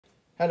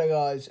Hello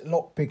guys,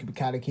 lockpicker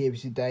mechanic here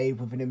today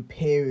with an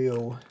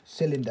Imperial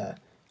cylinder.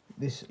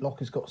 This lock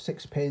has got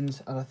 6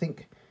 pins and I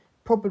think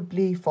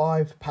probably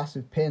 5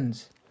 passive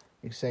pins.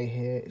 You can see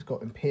here it's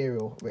got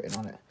Imperial written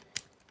on it.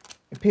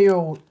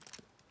 Imperial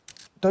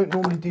don't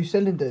normally do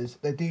cylinders.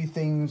 They do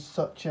things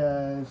such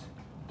as,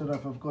 don't know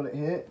if I've got it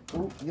here.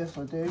 Oh yes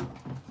I do.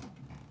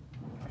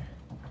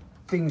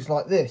 Things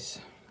like this.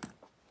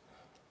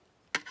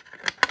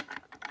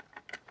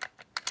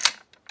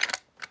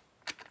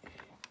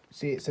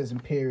 See, it says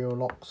Imperial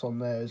locks on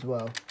there as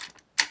well.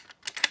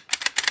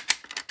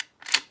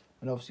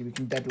 And obviously we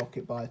can deadlock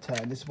it by a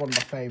turn. This is one of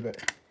my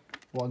favourite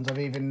ones. I've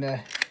even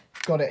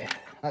got it,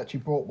 actually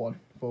bought one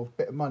for a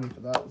bit of money for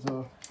that,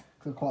 so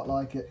I quite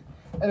like it.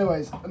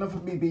 Anyways, enough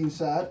of me being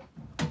sad.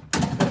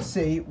 Let's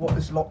see what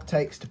this lock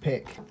takes to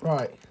pick.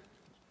 Right,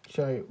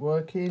 show it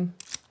working.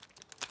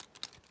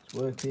 It's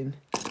working.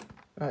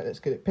 Right, let's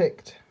get it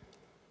picked.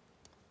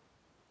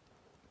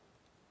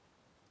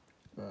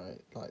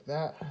 Right, like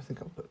that. I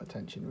think I'll put my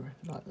tension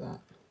like that.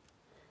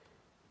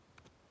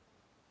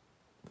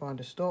 Find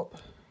a stop.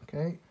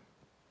 Okay.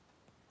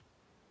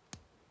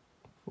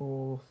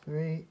 4,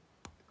 3,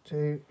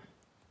 2.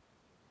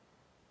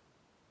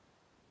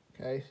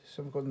 Okay,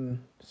 so I've gone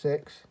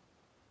 6.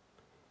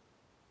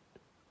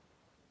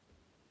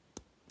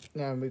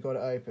 Now we've got it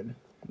open.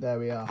 There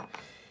we are.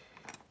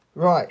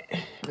 Right,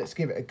 let's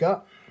give it a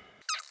gut.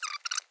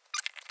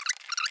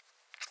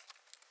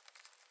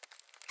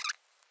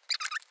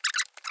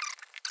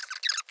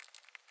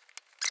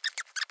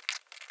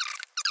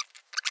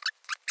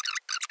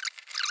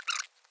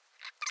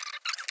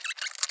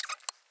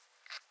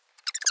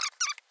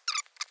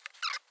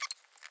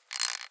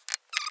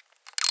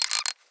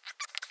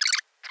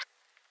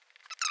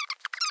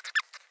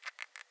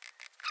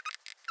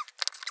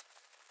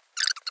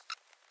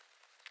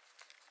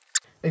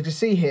 As you can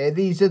see here,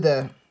 these are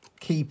the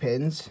key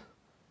pins.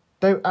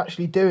 Don't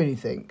actually do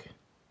anything,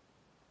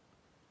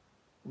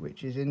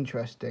 which is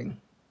interesting.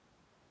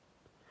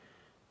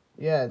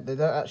 Yeah, they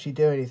don't actually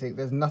do anything.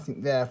 There's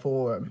nothing there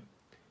for them.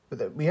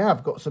 But we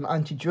have got some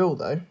anti-drill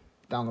though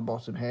down the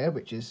bottom here,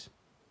 which is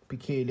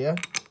peculiar.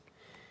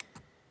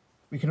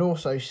 We can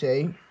also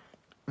see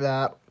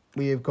that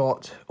we have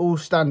got all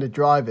standard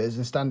drivers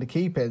and standard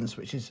key pins,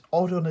 which is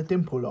odd on a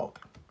dimple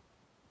lock.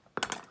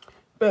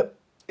 But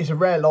it's a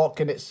rare lock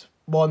and it's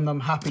one I'm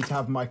happy to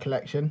have in my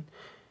collection.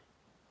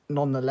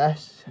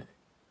 Nonetheless,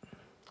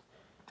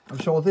 I'm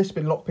sure this has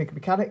been Lockpicker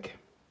Mechanic.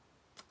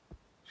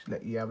 Just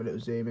let you have a little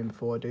zoom in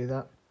before I do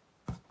that.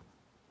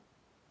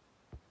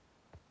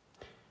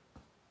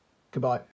 Goodbye.